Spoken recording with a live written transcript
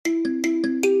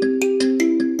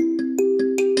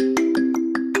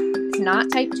not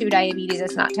type 2 diabetes.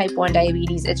 It's not type 1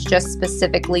 diabetes. It's just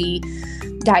specifically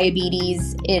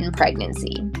diabetes in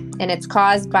pregnancy. And it's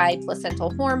caused by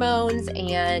placental hormones.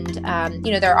 And,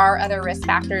 there are other risk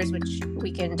factors, which we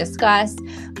can discuss.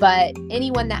 But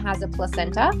anyone that has a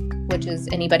placenta, which is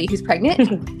anybody who's pregnant,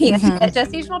 can get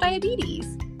gestational diabetes.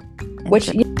 Which...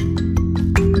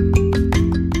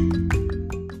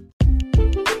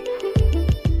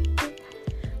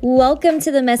 Welcome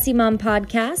to the Messy Mom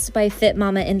Podcast by Fit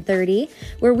Mama in 30,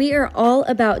 where we are all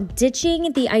about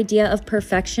ditching the idea of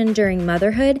perfection during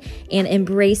motherhood and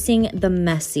embracing the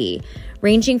messy,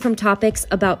 ranging from topics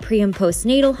about pre- and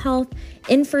postnatal health,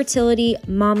 infertility,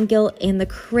 mom guilt, and the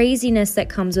craziness that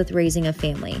comes with raising a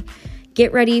family.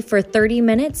 Get ready for 30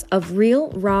 minutes of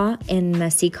real, raw, and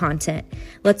messy content.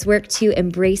 Let's work to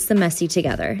embrace the messy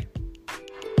together.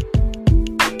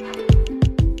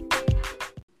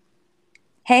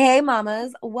 Hey,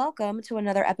 mamas. Welcome to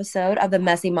another episode of the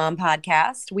Messy Mom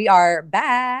Podcast. We are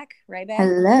back, right, babe?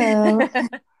 Hello.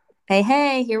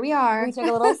 Hey, here we are. We took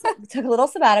a little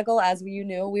sabbatical, as you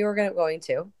knew we were going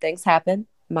to. Things happen.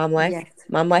 Mom life. Yes,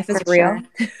 Mom life is real.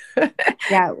 Sure.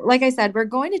 Yeah, like I said, we're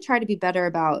going to try to be better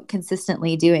about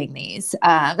consistently doing these.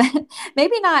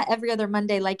 Maybe not every other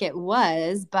Monday like it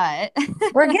was, but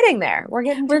we're getting there. We're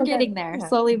getting there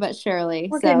slowly but surely.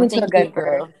 We're getting into a good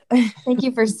groove. Thank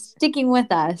you for sticking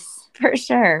with us. For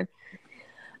sure.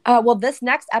 Well, this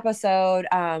next episode,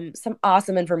 some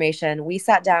awesome information. We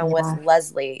sat down with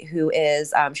Leslee, who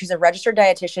is, she's a registered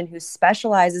dietitian who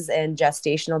specializes in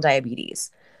gestational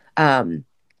diabetes.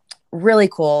 Really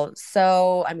cool.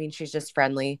 So, she's just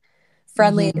friendly,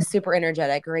 super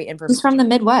energetic, great information. She's from the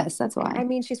Midwest. That's why.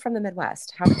 She's from the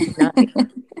Midwest. How could you not be?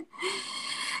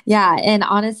 Yeah. And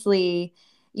honestly,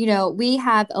 we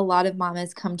have a lot of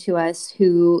mamas come to us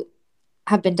who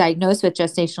have been diagnosed with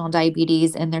gestational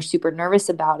diabetes and they're super nervous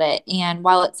about it. And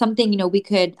while it's something, we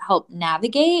could help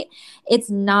navigate, it's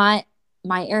not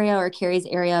my area or Carrie's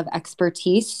area of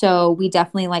expertise. So we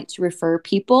definitely like to refer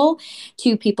people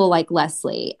to people like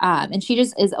Leslee. And she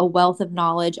just is a wealth of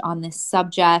knowledge on this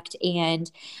subject.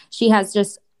 And she has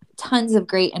just tons of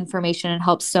great information and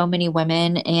helps so many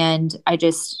women. And I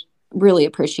just really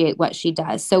appreciate what she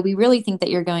does. So we really think that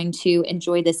you're going to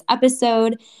enjoy this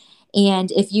episode.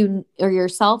 And if you or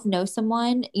yourself know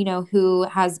someone, who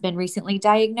has been recently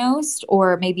diagnosed,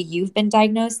 or maybe you've been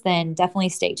diagnosed, then definitely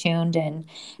stay tuned and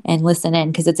listen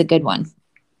in, because it's a good one.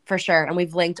 For sure. And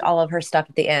we've linked all of her stuff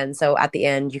at the end. So at the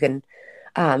end, you can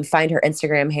find her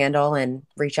Instagram handle and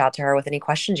reach out to her with any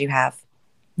questions you have.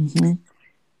 Mm-hmm.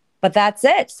 But that's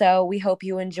it. So we hope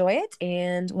you enjoy it,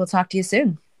 and we'll talk to you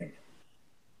soon.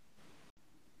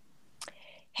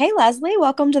 Hey, Leslee,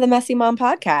 welcome to the Messy Mom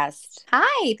Podcast.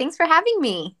 Hi, thanks for having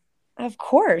me. Of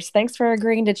course. Thanks for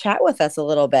agreeing to chat with us a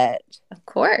little bit. Of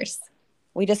course.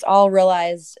 We just all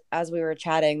realized as we were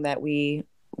chatting that we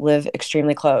live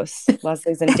extremely close.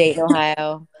 Leslie's in Dayton,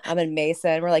 Ohio. I'm in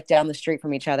Mason. We're like down the street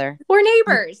from each other. We're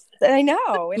neighbors. I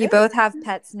know. You both have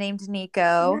pets named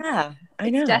Nico. Yeah, I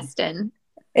know. Justin.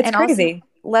 It's crazy.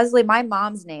 Also, Leslee, my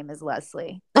mom's name is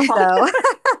Leslee. So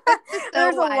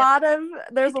there's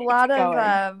a lot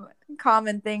of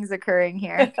common things occurring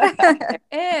here. It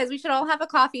is. We should all have a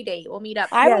coffee date. We'll meet up.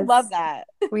 I would love that.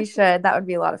 We should. That would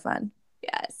be a lot of fun.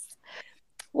 Yes.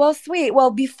 Well, sweet.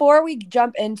 Well, before we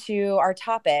jump into our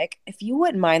topic, if you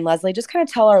wouldn't mind, Leslee, just kind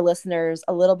of tell our listeners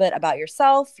a little bit about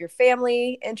yourself, your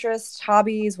family, interests,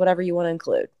 hobbies, whatever you want to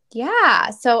include.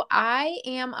 Yeah. So I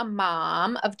am a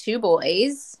mom of 2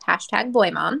 boys,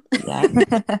 #boymom.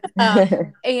 Yeah.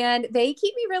 And they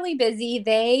keep me really busy.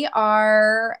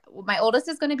 My oldest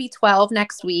is going to be 12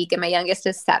 next week and my youngest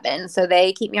is 7. So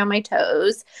they keep me on my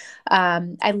toes.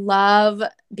 I love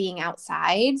being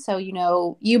outside. So,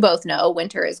 you both know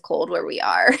winter is cold where we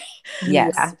are.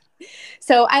 Yes. Yeah.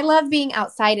 So I love being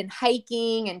outside and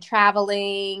hiking and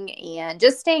traveling and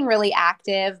just staying really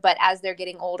active. But as they're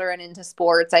getting older and into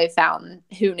sports, I found,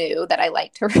 who knew, that I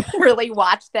like to really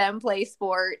watch them play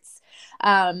sports.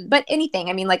 But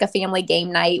anything, like a family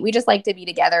game night, we just like to be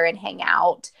together and hang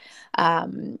out.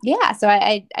 So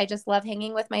I just love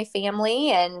hanging with my family,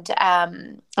 and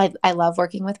I love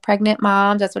working with pregnant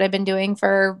moms. That's what I've been doing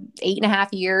for 8.5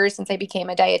 years since I became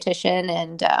a dietitian.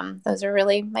 And those are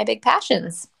really my big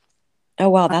passions. Oh,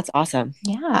 wow. That's awesome.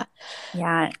 Yeah.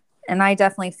 Yeah. And I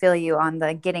definitely feel you on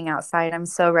the getting outside. I'm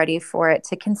so ready for it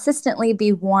to consistently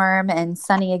be warm and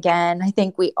sunny again. I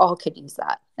think we all could use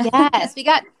that. Yes. We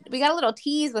got a little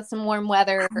tease with some warm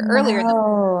weather earlier.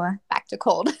 Back to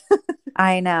cold.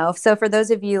 I know. So for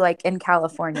those of you like in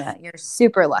California, you're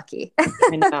super lucky.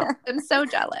 I know. I'm so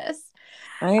jealous.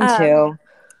 I am too.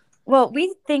 Well,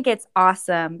 we think it's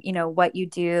awesome, what you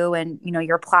do and,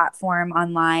 your platform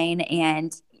online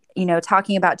and,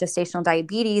 talking about gestational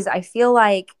diabetes. I feel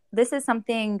like this is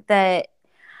something that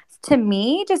to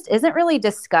me just isn't really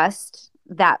discussed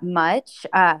that much.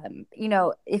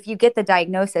 If you get the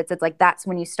diagnosis, it's like that's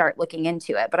when you start looking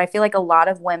into it. But I feel like a lot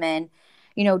of women,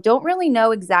 don't really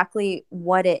know exactly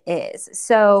what it is.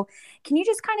 So, can you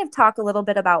just kind of talk a little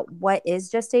bit about what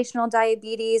is gestational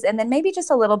diabetes and then maybe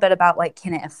just a little bit about like,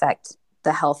 can it affect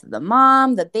the health of the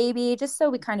mom, the baby, just so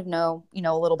we kind of know,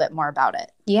 a little bit more about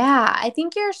it? Yeah, I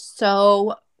think you're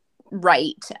so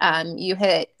right. You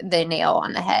hit the nail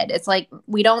on the head. It's like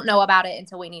we don't know about it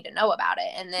until we need to know about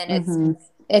it. And then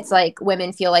it's like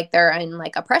women feel like they're in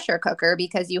like a pressure cooker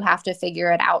because you have to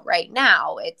figure it out right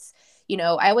now. It's,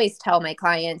 I always tell my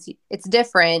clients it's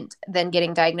different than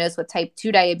getting diagnosed with type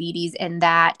 2 diabetes in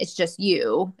that it's just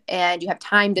you and you have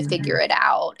time to figure it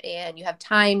out and you have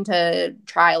time to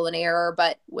trial and error.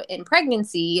 But in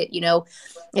pregnancy,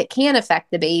 it can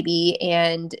affect the baby,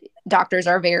 and doctors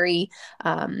are very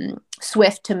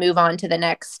swift to move on to the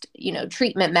next,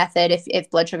 treatment method if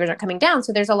blood sugars are coming down.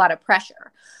 So there's a lot of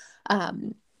pressure.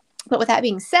 But with that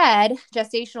being said,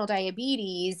 gestational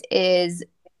diabetes is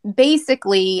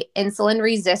basically insulin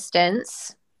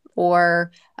resistance,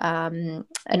 or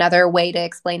another way to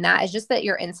explain that is just that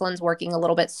your insulin's working a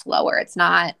little bit slower. It's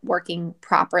not working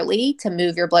properly to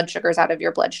move your blood sugars out of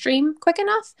your bloodstream quick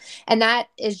enough. And that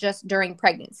is just during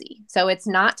pregnancy. So it's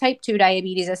not type 2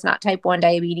 diabetes. It's not type 1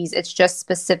 diabetes. It's just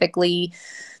specifically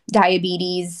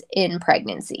diabetes in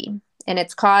pregnancy. And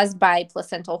it's caused by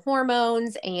placental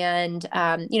hormones. And,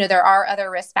 there are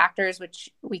other risk factors, which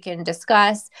we can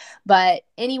discuss. But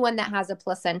anyone that has a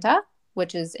placenta,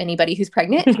 which is anybody who's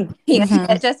pregnant, can get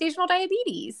gestational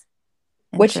diabetes.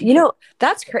 Which,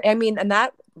 that's I mean, and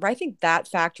that, I think that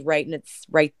fact and it's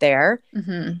right there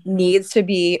needs to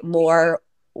be more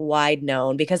wide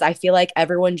known, because I feel like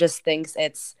everyone just thinks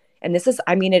it's, and this is,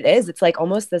 it's like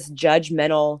almost this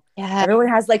judgmental, everyone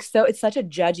has like, so it's such a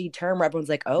judgy term where everyone's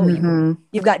like, oh,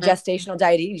 you've got gestational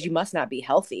diabetes, you must not be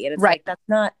healthy. And it's like, that's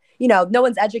not, no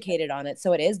one's educated on it.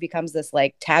 So it becomes this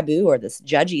like taboo or this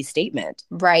judgy statement.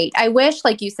 Right. I wish,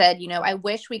 like you said, I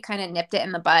wish we kind of nipped it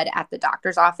in the bud at the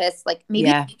doctor's office, like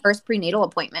maybe first prenatal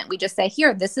appointment. We just say,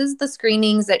 here, this is the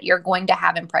screenings that you're going to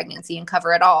have in pregnancy and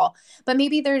cover it all. But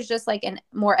maybe there's just like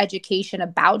more education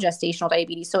about gestational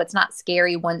diabetes. So it's not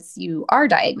scary once you are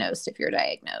diagnosed, if you're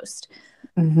diagnosed.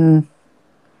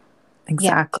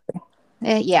 Exactly.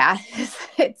 Yeah,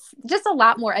 it's just a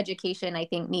lot more education, I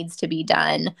think, needs to be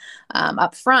done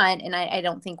up front. And I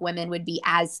don't think women would be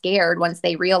as scared once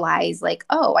they realize, like,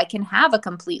 oh, I can have a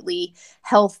completely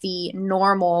healthy,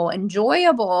 normal,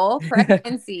 enjoyable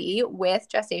pregnancy with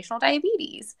gestational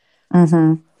diabetes.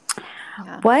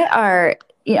 What are,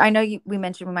 I know we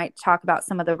mentioned we might talk about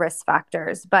some of the risk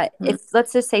factors, but if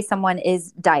let's just say someone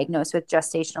is diagnosed with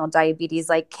gestational diabetes,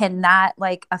 like, can that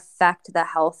like affect the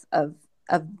health of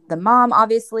the mom,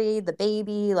 obviously, the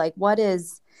baby? Like, what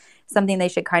is something they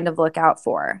should kind of look out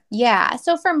for? Yeah.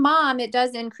 So for mom, it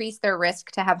does increase their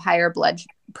risk to have higher blood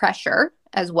pressure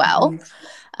as well.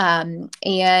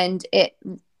 And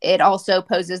it also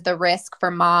poses the risk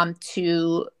for mom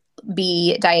to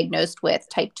be diagnosed with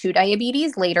type 2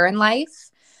 diabetes later in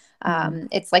life.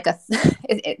 It's like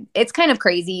it's kind of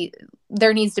crazy.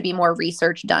 There needs to be more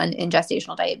research done in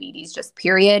gestational diabetes, just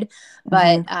period.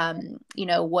 But,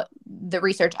 what the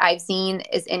research I've seen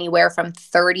is anywhere from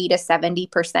 30 to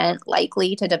 70%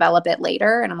 likely to develop it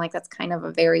later. And I'm like, that's kind of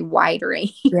a very wide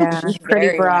range. Yeah,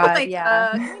 pretty broad. Like,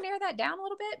 can we narrow that down a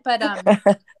little bit?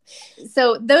 But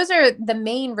so those are the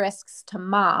main risks to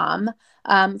mom.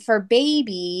 For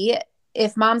baby,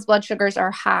 if mom's blood sugars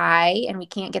are high and we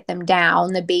can't get them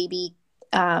down, the baby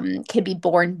could be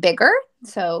born bigger.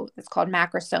 So it's called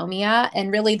macrosomia.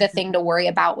 And really the thing to worry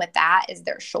about with that is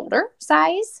their shoulder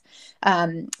size.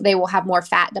 They will have more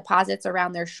fat deposits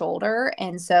around their shoulder.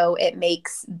 And so it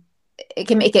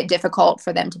can make it difficult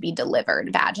for them to be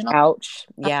delivered vaginally. Ouch.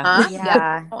 Yeah.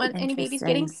 Yeah. Don't want any babies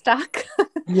getting stuck.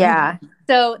 Yeah.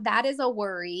 So that is a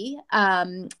worry.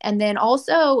 And then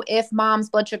also if mom's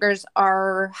blood sugars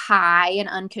are high and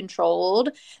uncontrolled,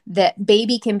 that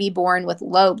baby can be born with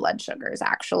low blood sugars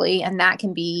actually. And that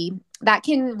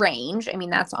can range. I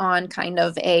mean, that's on kind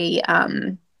of a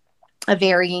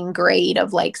varying grade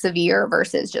of like severe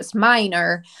versus just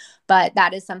minor. But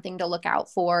that is something to look out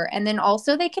for. And then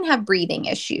also they can have breathing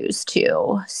issues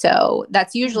too. So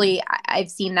that's usually,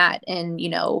 I've seen that in,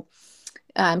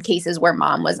 cases where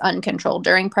mom was uncontrolled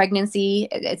during pregnancy.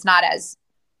 It's not as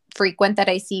frequent that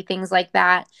I see things like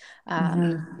that.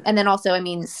 And then also, I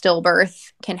mean,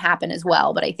 stillbirth can happen as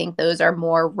well, but I think those are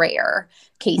more rare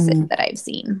cases that I've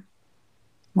seen.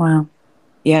 Wow.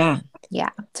 Yeah. Yeah.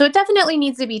 So it definitely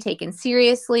needs to be taken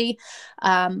seriously.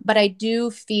 But I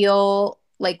do feel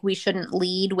like we shouldn't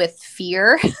lead with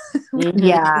fear.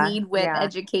 Lead with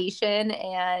education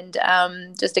and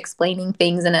just explaining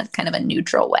things in a kind of a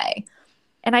neutral way.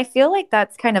 And I feel like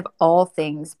that's kind of all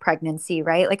things pregnancy,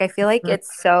 right? Like, I feel like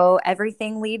it's so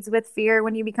everything leads with fear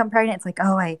when you become pregnant. It's like,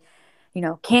 oh, I,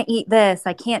 can't eat this.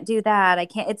 I can't do that. I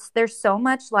can't. There's so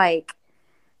much like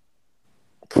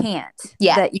can't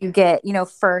that you get,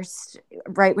 first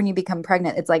right when you become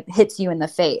pregnant. It's like hits you in the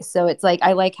face. So it's like,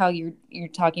 I like how you're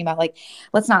talking about like,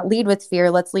 let's not lead with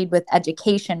fear. Let's lead with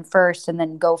education first and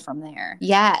then go from there.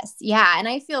 Yes. Yeah. And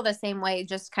I feel the same way,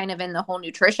 just kind of in the whole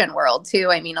nutrition world too.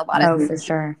 I mean, a lot of for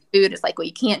sure. food is like, well,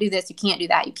 you can't do this, you can't do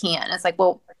that, you can't. And it's like,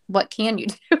 well, what can you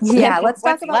do? Yeah, let's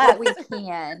talk about what we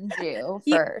can do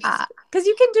first. Because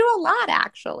you can do a lot,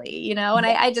 actually, and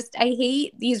I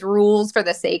hate these rules for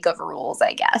the sake of rules,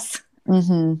 I guess.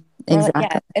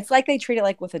 Exactly. It's like they treat it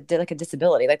like with a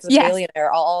disability. Like the Daily,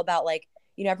 they're all about like,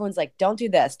 everyone's like, don't do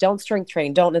this, don't strength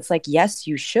train, don't. It's like, yes,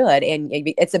 you should, and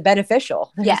it's a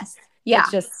beneficial. Yes. Yeah.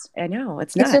 It's just, I know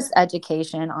it's not. It's just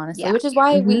education, honestly, which is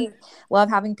why we love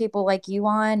having people like you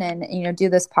on and, do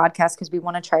this podcast, because we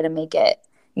want to try to make it,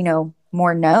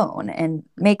 more known and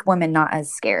make women not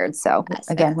as scared. So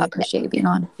again, we appreciate you being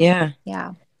on. Yeah.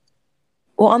 Yeah.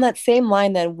 Well, on that same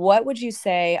line, then, what would you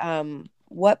say,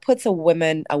 what puts a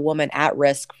woman at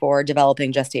risk for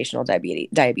developing gestational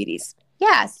diabetes?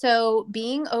 Yeah. So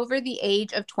being over the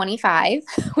age of 25,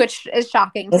 which is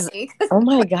shocking to me. Oh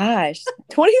my gosh.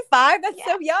 25? That's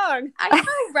so young. I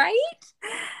know, right?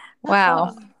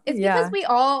 Wow. It's because we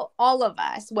all of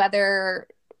us, whether,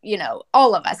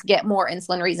 all of us get more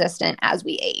insulin resistant as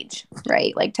we age,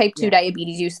 right? Like type 2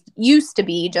 diabetes used to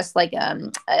be just like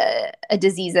a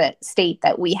disease state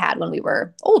that we had when we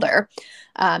were older.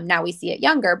 Now we see it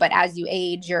younger, but as you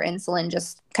age, your insulin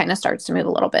just kind of starts to move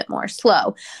a little bit more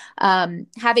slow.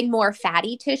 Having more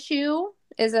fatty tissue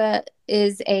is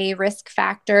a risk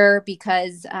factor,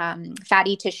 because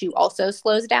fatty tissue also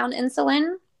slows down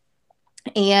insulin.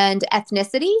 And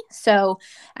ethnicity. So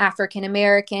African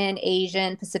American,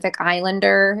 Asian, Pacific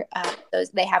Islander,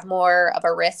 they have more of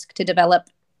a risk to develop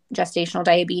gestational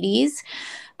diabetes.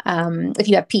 If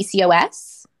you have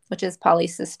PCOS, which is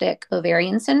polycystic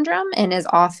ovarian syndrome, and is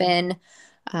often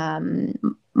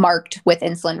marked with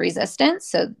insulin resistance.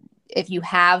 So if you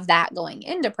have that going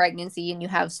into pregnancy and you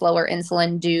have slower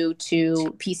insulin due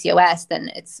to PCOS,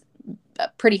 then it's a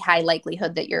pretty high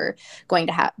likelihood that you're going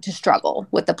to have to struggle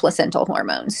with the placental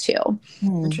hormones too.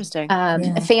 Interesting.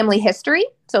 Family history.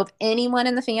 So if anyone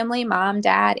in the family, mom,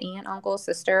 dad, aunt, uncle,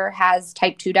 sister, has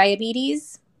type 2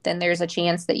 diabetes, then there's a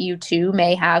chance that you too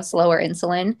may have slower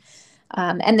insulin.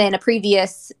 And then a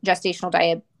previous gestational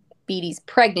diabetes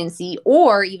pregnancy,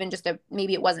 or even just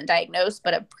maybe it wasn't diagnosed,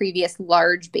 but a previous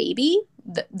large baby,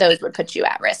 those would put you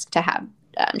at risk to have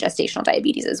gestational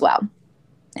diabetes as well.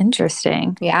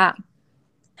 Interesting. Yeah.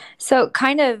 So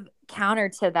kind of counter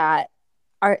to that,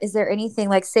 is there anything,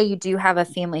 like, say you do have a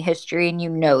family history and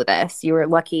this, you were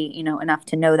lucky, enough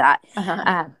to know that.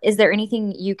 Is there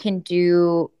anything you can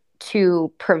do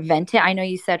to prevent it? I know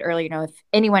you said earlier, if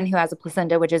anyone who has a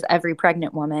placenta, which is every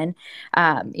pregnant woman,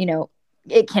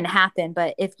 it can happen.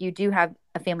 But if you do have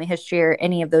a family history or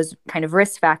any of those kind of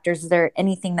risk factors, is there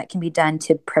anything that can be done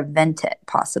to prevent it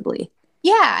possibly?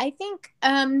 Yeah, I think,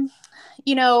 I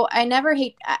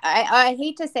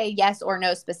hate to say yes or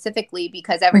no specifically,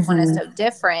 because everyone is so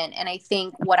different. And I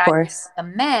think what I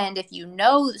recommend, if you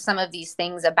know some of these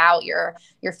things about your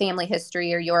family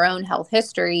history or your own health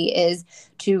history, is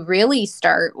to really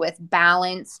start with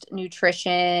balanced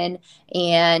nutrition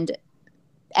and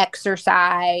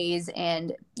exercise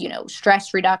and,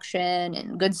 stress reduction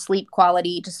and good sleep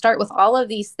quality, to start with all of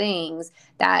these things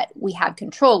that we have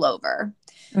control over.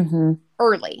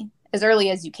 As early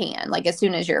as you can, like as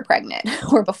soon as you're pregnant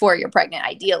or before you're pregnant,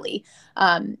 ideally.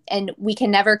 And we can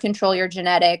never control your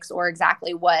genetics or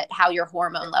exactly how your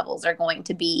hormone levels are going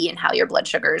to be and how your blood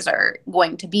sugars are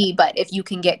going to be. But if you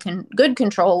can get good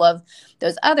control of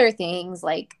those other things,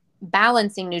 like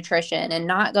balancing nutrition and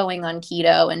not going on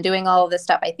keto and doing all of this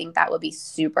stuff, I think that would be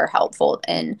super helpful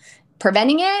in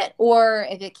preventing it, or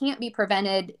if it can't be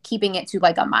prevented, keeping it to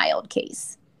like a mild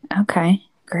case. Okay,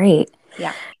 great.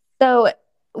 Yeah. So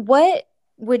what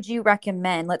would you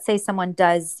recommend? Let's say someone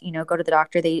does, go to the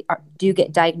doctor, they do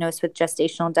get diagnosed with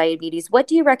gestational diabetes. What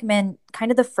do you recommend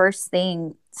kind of the first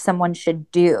thing someone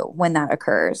should do when that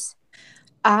occurs?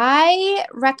 I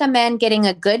recommend getting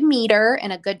a good meter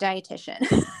and a good dietitian.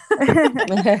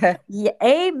 Yeah,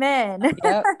 amen.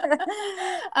 Yep.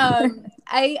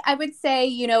 I would say,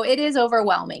 it is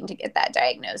overwhelming to get that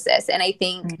diagnosis. And I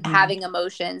think having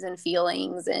emotions and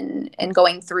feelings and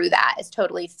going through that is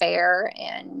totally fair,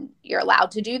 and you're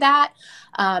allowed to do that.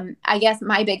 I guess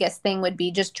my biggest thing would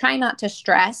be just try not to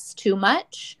stress too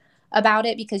much about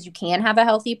it, because you can have a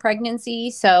healthy pregnancy.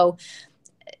 So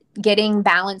getting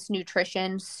balanced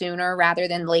nutrition sooner rather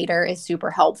than later is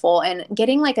super helpful, and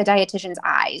getting like a dietitian's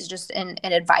eyes just and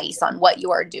advice on what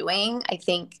you are doing, I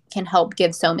think can help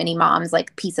give so many moms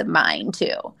like peace of mind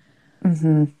too.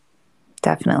 Mm-hmm.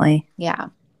 Definitely. Yeah.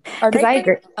 Because I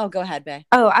agree. Oh, go ahead, Bae.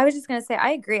 Oh, I was just going to say,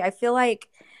 I agree. I feel like,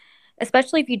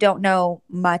 especially if you don't know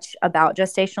much about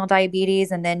gestational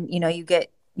diabetes, and then,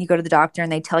 you go to the doctor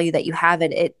and they tell you that you have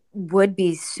it, it would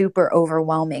be super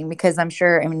overwhelming, because I'm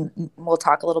sure, I mean, we'll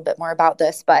talk a little bit more about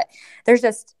this, but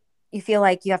you feel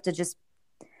like you have to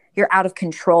you're out of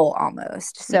control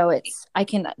almost. So I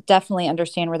can definitely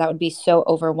understand where that would be so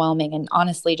overwhelming. And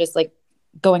honestly, just like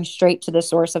going straight to the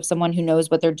source of someone who knows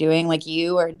what they're doing, like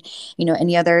you, or,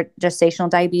 any other gestational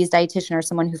diabetes dietitian, or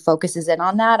someone who focuses in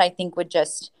on that, I think would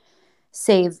just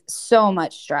save so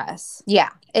much stress. Yeah,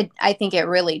 I think it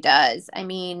really does. I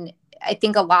mean, I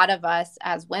think a lot of us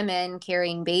as women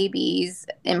carrying babies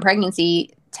in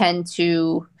pregnancy tend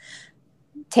to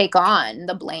take on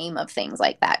the blame of things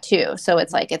like that too. So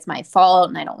it's like, it's my fault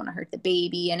and I don't want to hurt the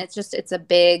baby. And it's a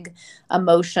big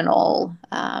emotional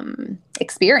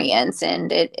experience.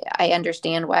 And I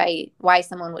understand why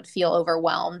someone would feel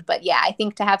overwhelmed. But yeah, I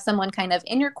think to have someone kind of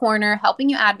in your corner, helping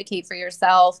you advocate for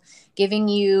yourself, giving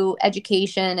you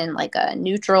education in like a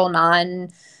neutral,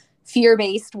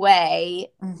 fear-based way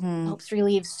helps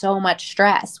relieve so much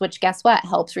stress, which guess what?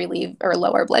 Helps relieve or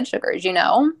lower blood sugars,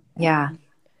 Yeah. Yeah.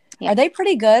 Are they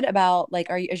pretty good about like,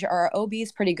 are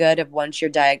OBs pretty good of once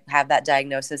you have that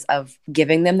diagnosis of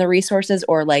giving them the resources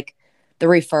or like the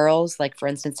referrals, like for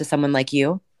instance, to someone like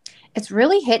you? It's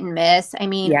really hit and miss. I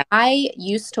mean, I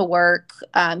used to work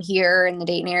here in the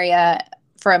Dayton area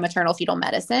for a maternal fetal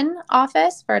medicine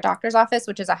office, for a doctor's office,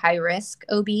 which is a high risk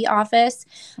OB office.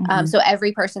 So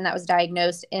every person that was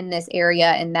diagnosed in this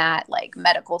area in that like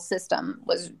medical system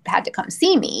had to come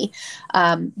see me.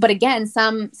 But again,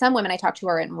 some women I talk to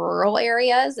are in rural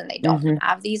areas and they don't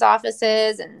have these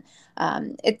offices, and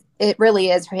it really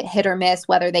is hit or miss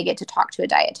whether they get to talk to a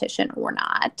dietitian or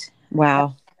not.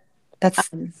 Wow.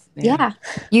 That's yeah.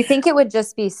 You think it would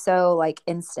just be so like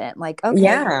instant, like,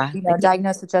 okay,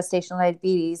 diagnosed with gestational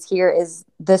diabetes, here is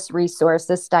this resource,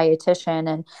 this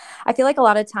dietitian. And I feel like a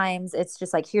lot of times it's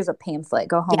just like, here's a pamphlet,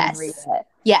 go home and read it.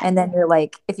 Yeah. And then you're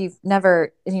like, if you've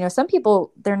never, some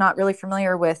people, they're not really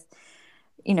familiar with,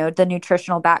 the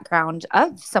nutritional background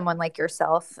of someone like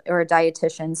yourself or a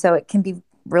dietitian. So it can be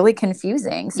really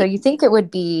confusing. So you think it would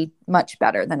be much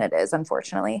better than it is,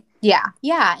 unfortunately. Yeah.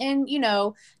 Yeah. And,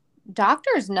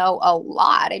 doctors know a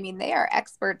lot. I mean, they are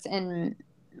experts in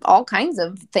all kinds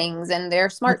of things, and they're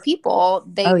smart people.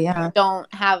 They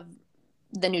don't have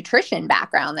the nutrition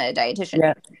background that a dietitian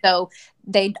does. So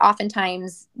they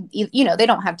oftentimes, they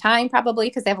don't have time probably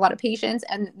because they have a lot of patients,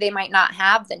 and they might not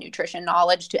have the nutrition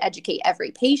knowledge to educate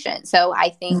every patient. So I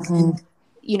think,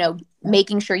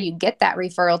 making sure you get that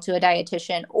referral to a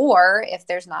dietitian, or if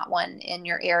there's not one in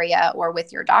your area or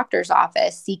with your doctor's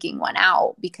office, seeking one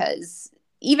out, because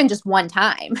even just one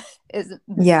time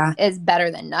is better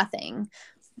than nothing.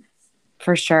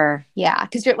 For sure. Yeah.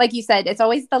 Because like you said, it's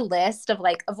always the list of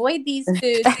like, avoid these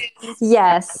foods.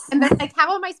 Yes. And then like,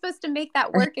 how am I supposed to make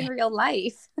that work in real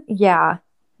life? Yeah,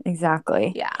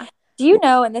 exactly. Yeah. Do you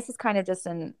know, and this is kind of just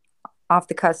an off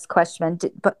the cusp question,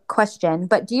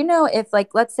 but do you know if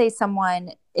like, let's say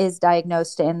someone is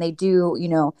diagnosed and they do,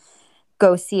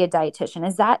 go see a dietitian,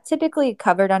 is that typically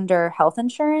covered under health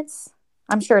insurance?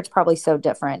 I'm sure it's probably so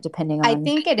different depending on. I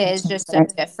think it is just so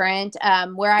different.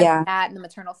 Where I was at in the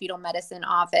maternal fetal medicine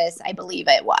office, I believe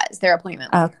it was. Their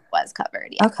appointment was covered.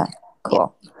 Yeah. Okay,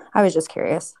 cool. Yep. I was just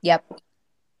curious. Yep.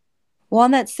 Well,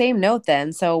 on that same note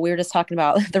then, so we were just talking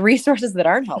about the resources that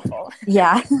aren't helpful.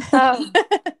 Yeah.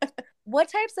 What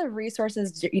types of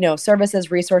resources,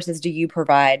 resources do you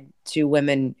provide to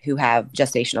women who have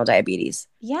gestational diabetes?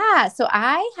 Yeah. So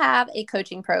I have a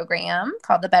coaching program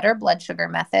called the Better Blood Sugar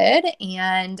Method,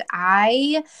 and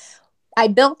I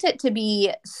built it to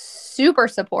be super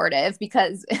supportive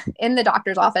because in the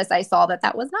doctor's office, I saw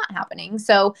that was not happening.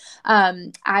 So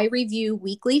I review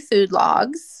weekly food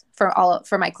logs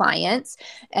for my clients.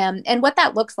 And what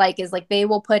that looks like is like they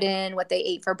will put in what they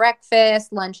ate for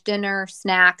breakfast, lunch, dinner,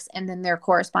 snacks, and then their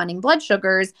corresponding blood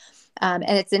sugars. And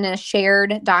it's in a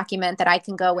shared document that I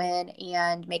can go in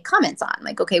and make comments on,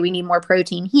 like, okay, we need more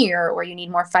protein here, or you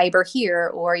need more fiber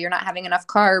here, or you're not having enough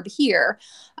carb here.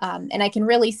 And I can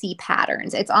really see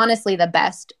patterns. It's honestly the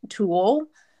best tool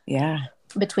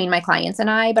between my clients and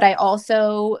I, but I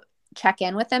also check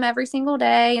in with them every single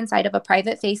day inside of a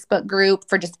private Facebook group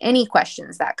for just any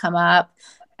questions that come up.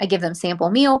 I give them sample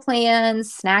meal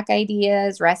plans, snack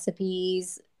ideas,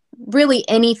 recipes, really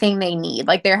anything they need.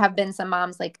 Like there have been some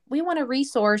moms like, we want a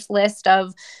resource list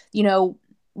of,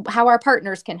 how our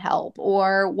partners can help,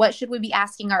 or what should we be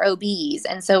asking our OBs.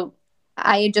 And so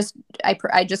I just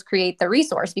create the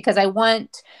resource because I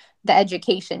want the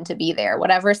education to be there.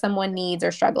 Whatever someone needs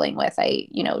or struggling with, I,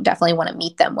 definitely want to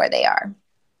meet them where they are.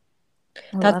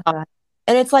 That's awesome.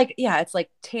 And it's like, it's like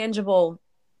tangible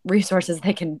resources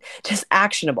they can just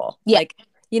actionable. Yeah. Like,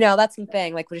 that's the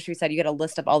thing. Like what we said, you get a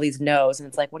list of all these no's and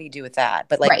it's like, what do you do with that?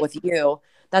 But like with you,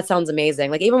 that sounds amazing.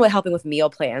 Like even with helping with meal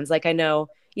plans, like I know,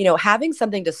 having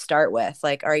something to start with,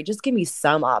 like, all right, just give me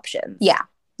some options. Yeah.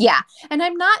 Yeah. And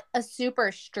I'm not a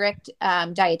super strict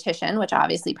dietitian, which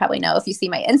obviously you probably know if you see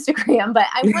my Instagram, but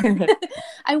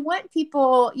I want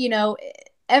people,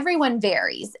 everyone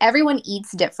varies. Everyone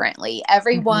eats differently.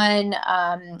 Everyone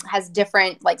has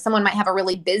different, like someone might have a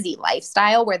really busy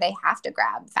lifestyle where they have to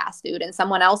grab fast food, and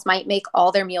someone else might make all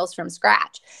their meals from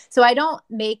scratch. So I don't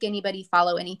make anybody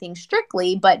follow anything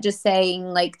strictly, but just saying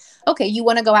like, okay, you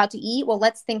want to go out to eat? Well,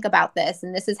 let's think about this.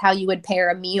 And this is how you would pair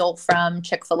a meal from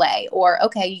Chick-fil-A. Or,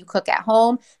 okay, you cook at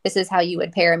home. This is how you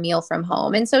would pair a meal from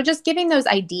home. And so just giving those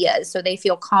ideas so they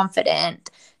feel confident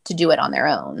to do it on their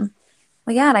own.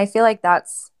 Well, yeah. And I feel like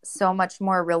that's so much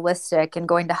more realistic and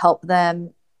going to help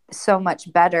them so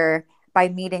much better by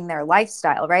meeting their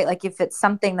lifestyle, right? Like if it's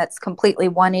something that's completely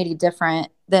 180 different,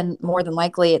 then more than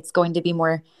likely it's going to be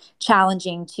more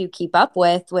challenging to keep up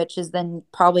with, which is then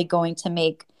probably going to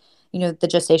make, the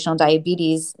gestational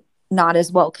diabetes not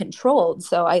as well controlled.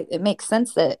 So it makes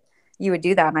sense that you would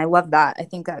do that. And I love that. I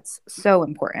think that's so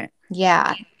important.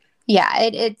 Yeah. Yeah,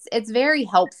 it's very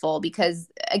helpful because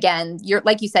again, you're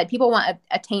like you said, people want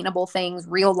attainable things,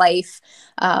 real life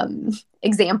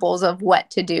examples of what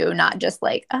to do, not just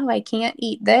like, oh, I can't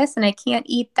eat this and I can't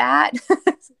eat that.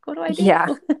 What do I do? Yeah,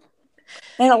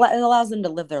 and it allows them to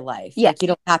live their life. Yeah, like you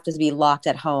don't have to be locked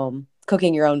at home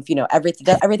cooking your own. Everything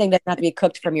doesn't have to be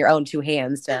cooked from your own two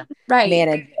hands to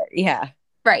manage it. Yeah.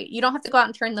 Right. You don't have to go out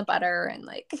and churn the butter and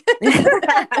like, because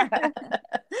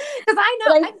I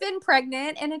know I've been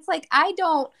pregnant and it's like, I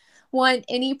don't want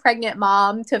any pregnant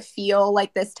mom to feel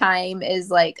like this time is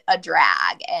like a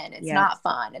drag and it's not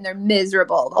fun and they're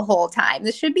miserable the whole time.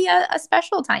 This should be a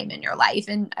special time in your life.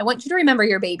 And I want you to remember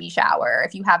your baby shower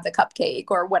if you have the cupcake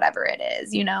or whatever it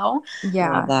is, Yeah.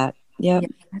 I love that. Yep. Yeah.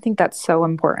 I think that's so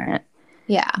important.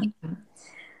 Yeah.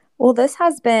 Well, this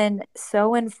has been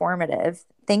so informative.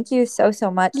 Thank you so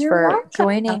much for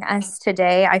joining us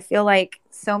today. I feel like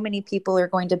so many people are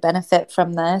going to benefit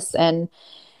from this. And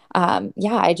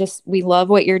we love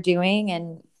what you're doing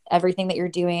and everything that you're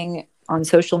doing on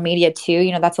social media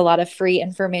too. That's a lot of free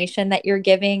information that you're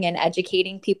giving and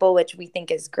educating people, which we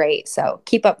think is great. So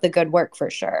keep up the good work for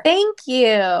sure. Thank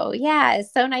you. Yeah,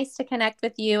 it's so nice to connect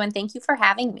with you. And thank you for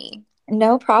having me.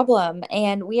 No problem.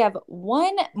 And we have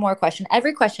one more question.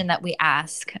 Every question that we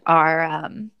ask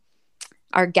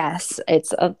our guests,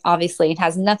 it's obviously it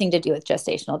has nothing to do with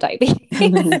gestational diabetes,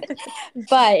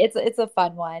 but it's a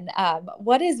fun one.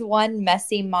 What is one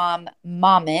messy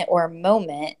moment or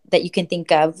moment that you can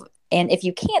think of? And if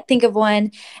you can't think of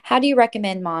one, how do you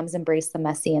recommend moms embrace the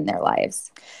messy in their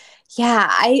lives? Yeah,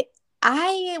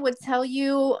 I would tell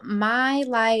you my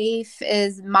life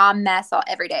is mom mess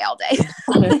every day, all day.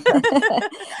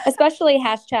 Especially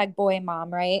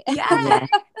 #boy-mom, right? Yeah.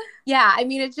 Yeah. I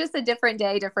mean, it's just a different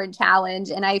day, different challenge.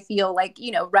 And I feel like,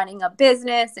 running a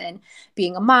business and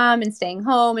being a mom and staying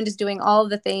home and just doing all of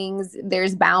the things,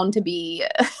 there's bound to be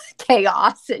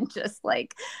chaos and just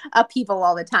like upheaval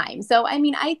all the time. So, I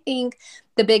mean, I think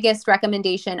the biggest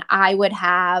recommendation I would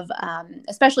have,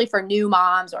 especially for new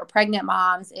moms or pregnant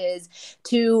moms, is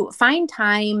to find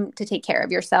time to take care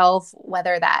of yourself,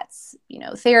 whether that's,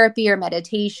 therapy or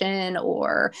meditation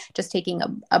or just taking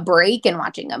a break and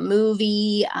watching a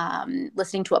movie,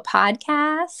 listening to a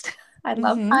podcast. I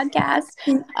love podcasts.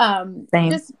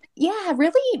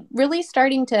 Really, really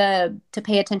starting to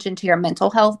pay attention to your mental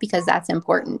health because that's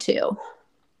important too.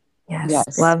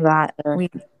 Yes. Love that.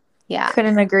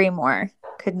 Couldn't agree more.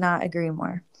 Could not agree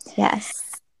more. Yes.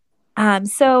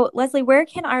 So Leslee, where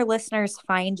can our listeners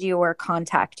find you or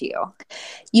contact you?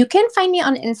 You can find me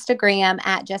on Instagram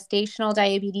at Gestational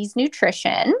Diabetes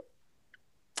Nutrition.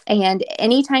 And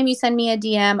anytime you send me a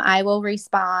DM, I will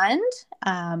respond.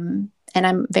 And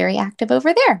I'm very active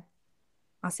over there.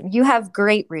 Awesome. You have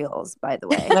great reels, by the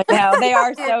way. I know, they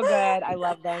are so good. I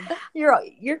love them.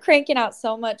 You're cranking out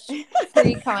so much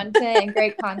free content and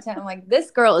great content. I'm like, this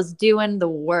girl is doing the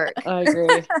work. I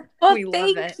agree. Well, We love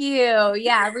thank it. you.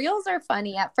 Yeah, reels are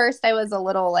funny. At first, I was a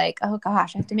little like, oh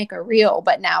gosh, I have to make a reel,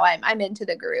 but now I'm into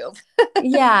the groove.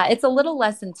 Yeah, it's a little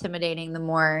less intimidating the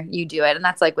more you do it, and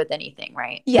that's like with anything,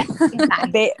 right? Yeah,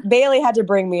 exactly. Bailey had to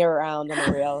bring me around on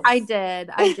the reels. I did.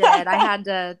 I had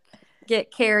to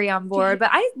get Carrie on board,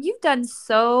 but you've done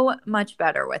so much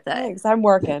better with it. Thanks. I'm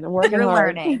working You're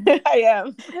hard. learning. I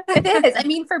am. It is. I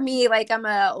mean, for me, like I'm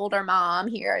an older mom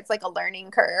here. It's like a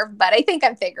learning curve, but I think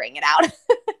I'm figuring it out.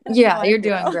 Yeah, you're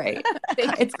doing great.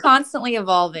 It's constantly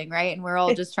evolving, right? And we're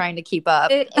all just trying to keep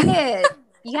up. It is.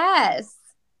 Yes.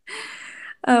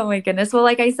 Oh my goodness. Well,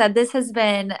 like I said, this has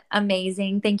been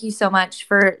amazing. Thank you so much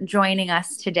for joining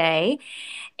us today.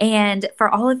 And for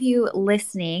all of you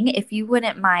listening, if you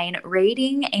wouldn't mind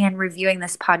rating and reviewing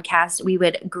this podcast, we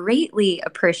would greatly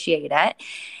appreciate it.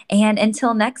 And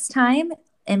until next time,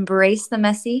 embrace the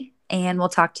messy, and we'll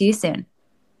talk to you soon.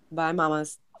 Bye,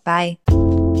 mamas. Bye.